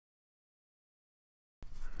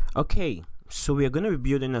Okay, so we are going to be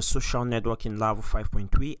building a social network in Laravel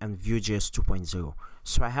 5.3 and Vuejs 2.0.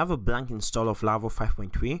 So I have a blank install of Laravel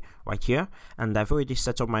 5.3 right here, and I've already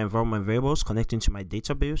set up my environment variables connecting to my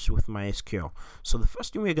database with my SQL. So the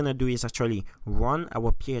first thing we're going to do is actually run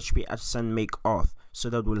our PHP @make auth so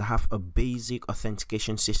that we'll have a basic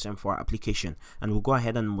authentication system for our application, and we'll go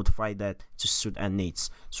ahead and modify that to suit our needs.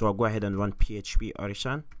 So I'll go ahead and run PHP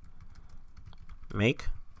 @make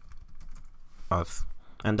auth.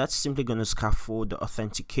 And that's simply going to scaffold the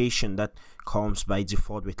authentication that comes by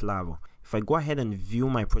default with Laravel. If I go ahead and view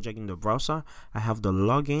my project in the browser, I have the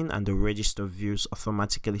login and the register views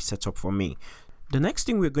automatically set up for me. The next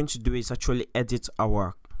thing we're going to do is actually edit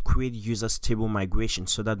our create users table migration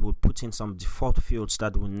so that we'll put in some default fields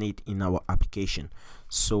that we'll need in our application.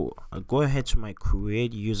 So I'll go ahead to my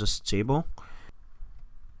create users table.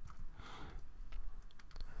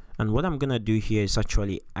 And what I'm going to do here is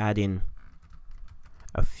actually add in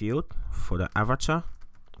a field for the avatar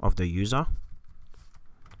of the user,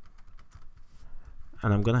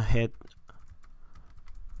 and I'm gonna head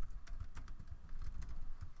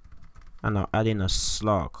and I'll add in a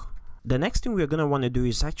slug. The next thing we're gonna want to do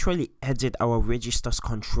is actually edit our registers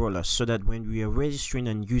controller so that when we are registering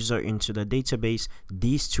a user into the database,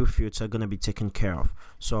 these two fields are gonna be taken care of.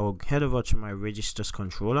 So I'll head over to my registers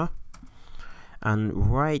controller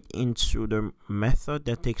and right into the method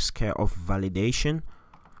that takes care of validation.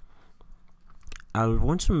 I'll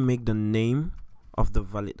want to make the name of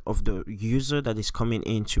the user that is coming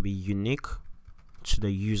in to be unique to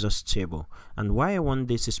the users table. And why I want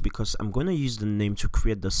this is because I'm going to use the name to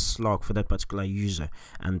create the slug for that particular user,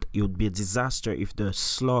 and it would be a disaster if the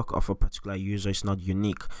slug of a particular user is not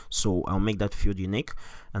unique. So I'll make that field unique.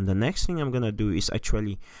 And the next thing I'm going to do is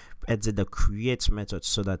actually edit the create method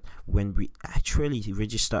so that when we actually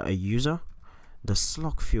register a user, the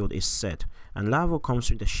slug field is set. And Laravel comes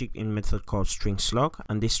with a shipped-in method called string slug,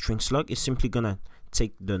 and this string slug is simply gonna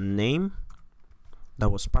take the name that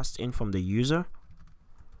was passed in from the user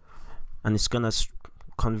and it's gonna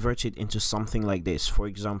convert it into something like this. For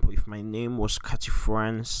example, if my name was Cathy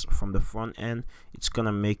France from the front end, it's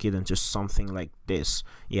gonna make it into something like this.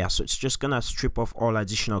 Yeah, so it's just gonna strip off all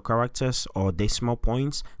additional characters or decimal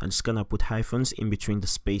points, and it's gonna put hyphens in between the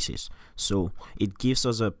spaces. So it gives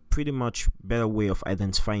us a pretty much better way of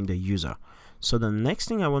identifying the user. So the next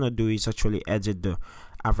thing I want to do is actually edit the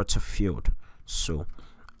avatar field. So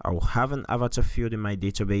I'll have an avatar field in my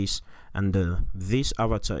database, and this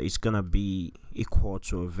avatar is gonna be equal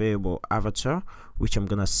to a variable avatar, which I'm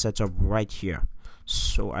gonna set up right here.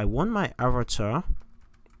 So I want my avatar,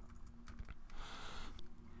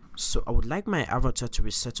 so I would like my avatar to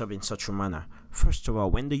be set up in such a manner. First of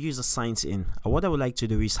all, when the user signs in, what I would like to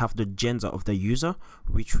do is have the gender of the user,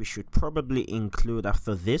 which we should probably include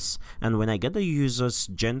after this. And when I get the user's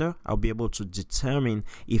gender, I'll be able to determine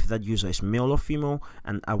if that user is male or female,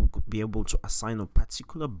 and I will be able to assign a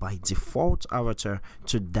particular by default avatar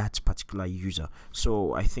to that particular user.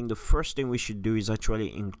 So I think the first thing we should do is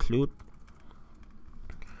actually include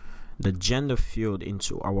the gender field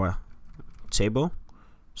into our table.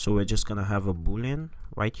 So we're just gonna have a boolean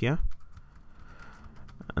right here,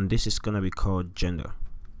 and this is gonna be called gender.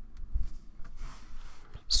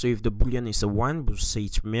 So if the boolean is a 1, we'll say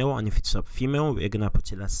it's male, and if it's a female, we're gonna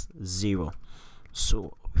put it as 0.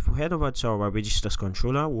 So if we head over to our registers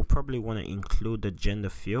controller, we'll probably want to include the gender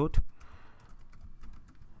field,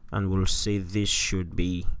 and we'll say this should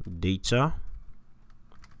be data,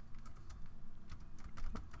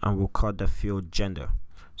 and we'll call the field gender.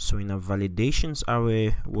 So in a validations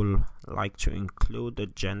array, we'll like to include the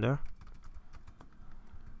gender,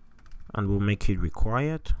 and we'll make it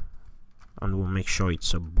required, and we'll make sure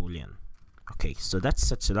it's a boolean. Okay, so that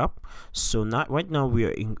sets it up. So now right now we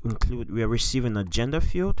are receiving a gender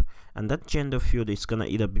field, and that gender field is gonna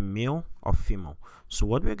either be male or female. So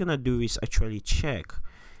what we're gonna do is actually check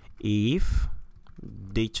if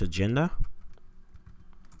data gender.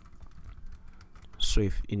 So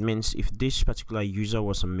if it means if this particular user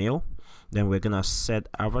was a male, then we're gonna set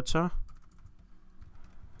avatar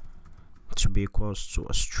to be equals to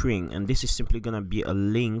a string, and this is simply gonna be a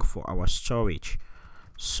link for our storage.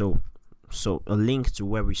 So a link to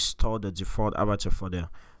where we store the default avatar for the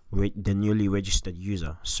newly registered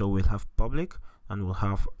user. So we'll have public, and we'll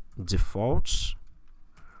have defaults,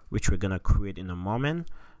 which we're gonna create in a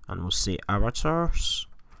moment, and we'll say avatars,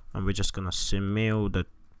 and we're just gonna say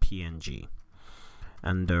mail.png.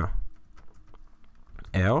 And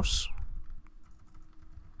else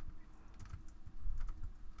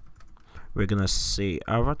we're gonna say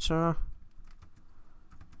avatar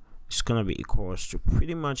is gonna be equals to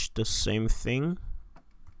pretty much the same thing,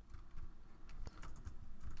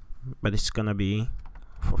 but it's gonna be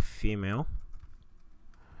for female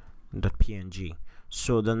 .png.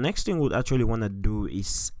 So the next thing we'd actually want to do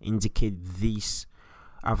is indicate these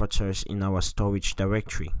avatars in our storage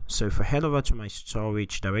directory. So if I head over to my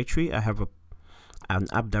storage directory, I have an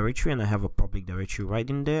app directory and I have a public directory right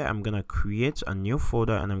in there. I'm gonna create a new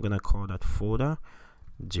folder and I'm gonna call that folder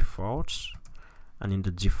defaults, and in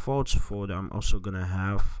the defaults folder I'm also gonna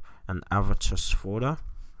have an avatars folder,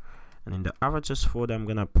 and in the avatars folder I'm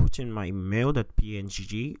gonna put in my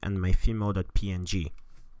male.png and my female.png.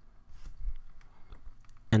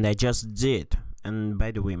 And I just did. And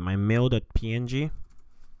by the way, my male.png,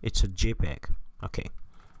 it's a JPEG. Okay.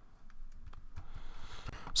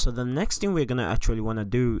 So the next thing we're gonna actually want to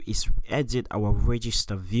do is edit our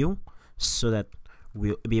register view so that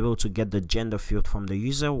we'll be able to get the gender field from the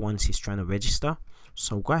user once he's trying to register.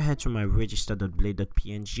 So go ahead to my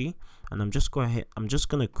register.blade.png and I'm just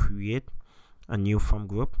gonna create a new form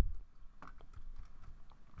group.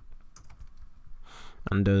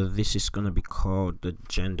 And this is going to be called the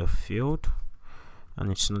gender field,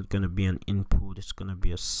 and it's not going to be an input, it's going to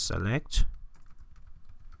be a select.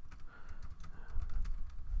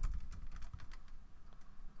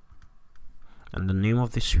 And the name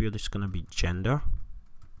of this field is going to be gender.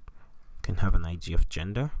 You can have an ID of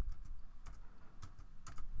gender.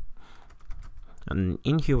 And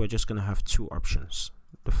in here we're just going to have two options.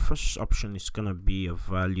 The first option is going to be a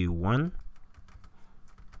value 1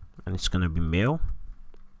 and it's going to be male.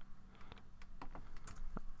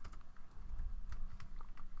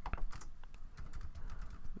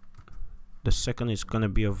 The second is going to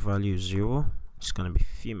be a value 0. It's going to be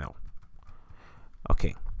female.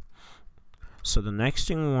 Okay. So the next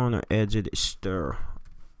thing we want to edit is the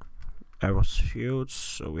arrows fields.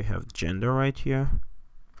 So we have gender right here.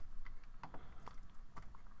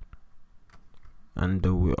 And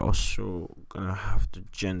we're also going to have the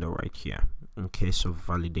gender right here in case of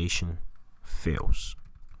validation fails.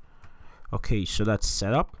 Okay, so that's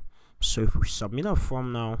set up. So if we submit our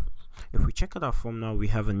form now, if we check out our form now, we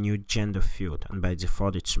have a new gender field, and by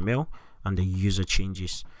default it's male, and the user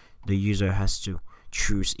changes. The user has to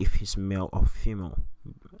choose if he's male or female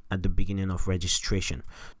at the beginning of registration.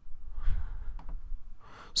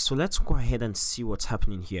 So let's go ahead and see what's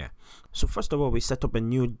happening here. So first of all, we set up a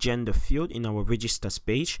new gender field in our registers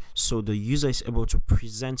page, so the user is able to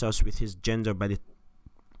present us with his gender by the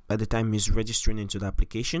time he's registering into the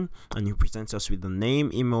application, and he presents us with the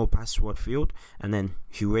name, email, password field, and then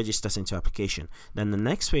he registers into application. Then the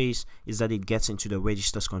next phase is that it gets into the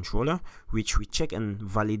registers controller, which we check and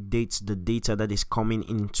validates the data that is coming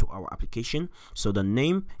into our application. So the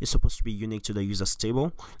name is supposed to be unique to the user's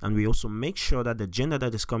table, and we also make sure that the gender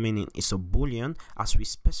that is coming in is a boolean as we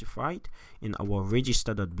specified in our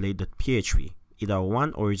register.blade.php, either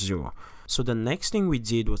 1 or 0. So the next thing we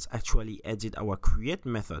did was actually edit our create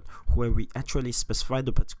method, where we actually specify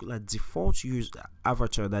the particular default used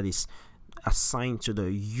avatar that is assigned to the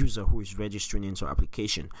user who is registering into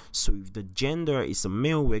application. So if the gender is a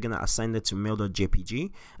male, we're going to assign that to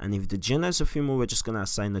male.jpg, and if the gender is a female, we're just going to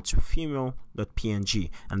assign that to female.png,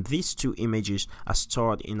 and these two images are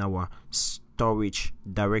stored in our storage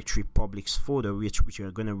directory publics folder, which we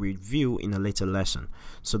are going to review in a later lesson.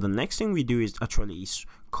 So the next thing we do is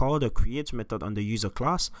call the create method on the user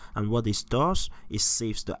class, and what this does is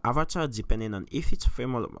saves the avatar depending on if it's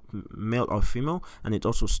male or female, and it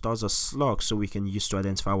also stores a slug so we can use to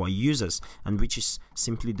identify our users, and which is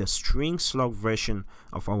simply the string slug version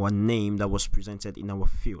of our name that was presented in our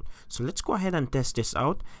field. So let's go ahead and test this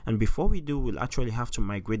out, and before we do, we'll actually have to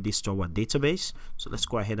migrate this to our database. So let's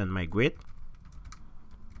go ahead and migrate.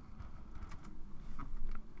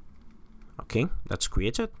 Okay, that's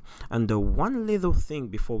created. And the one little thing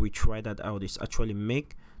before we try that out is actually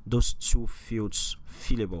make those two fields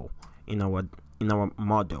fillable in our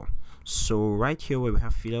model. So right here where we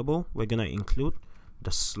have fillable, we're gonna include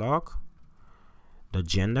the slug, the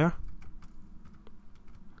gender,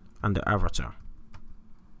 and the avatar.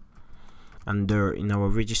 And there in our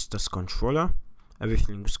registers controller,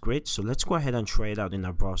 everything looks great. So let's go ahead and try it out in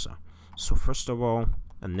our browser. So first of all,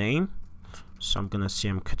 a name. So I'm gonna say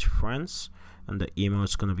I'm Cathy Friends, and the email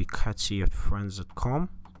is gonna be cathy@friends.com,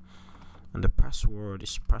 and the password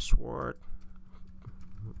is password.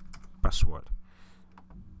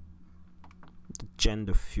 The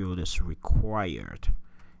gender field is required.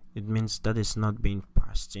 It means that is not being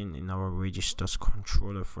passed in our registers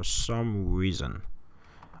controller for some reason.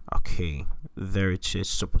 Okay, there it is.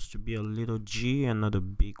 Supposed to be a little g and not a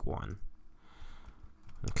big one.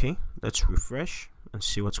 Okay, let's refresh and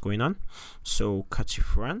see what's going on. So Cathy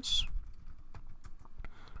Friends,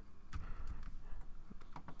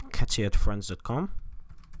 Cathy@friends.com,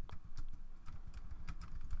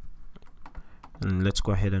 and let's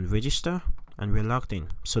go ahead and register, and we're logged in.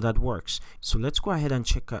 So that works. So let's go ahead and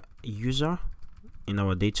check a user in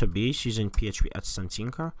our database using PHP at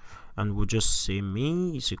Santinka, and we'll just say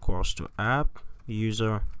me is equals to app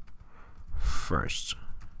user first,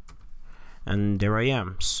 and there I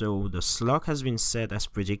am. So the slug has been set as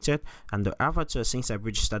predicted, and the avatar, since I've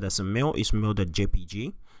registered as a male, is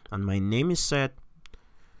male.jpg, and my name is set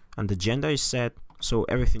and the gender is set, so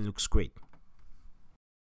everything looks great.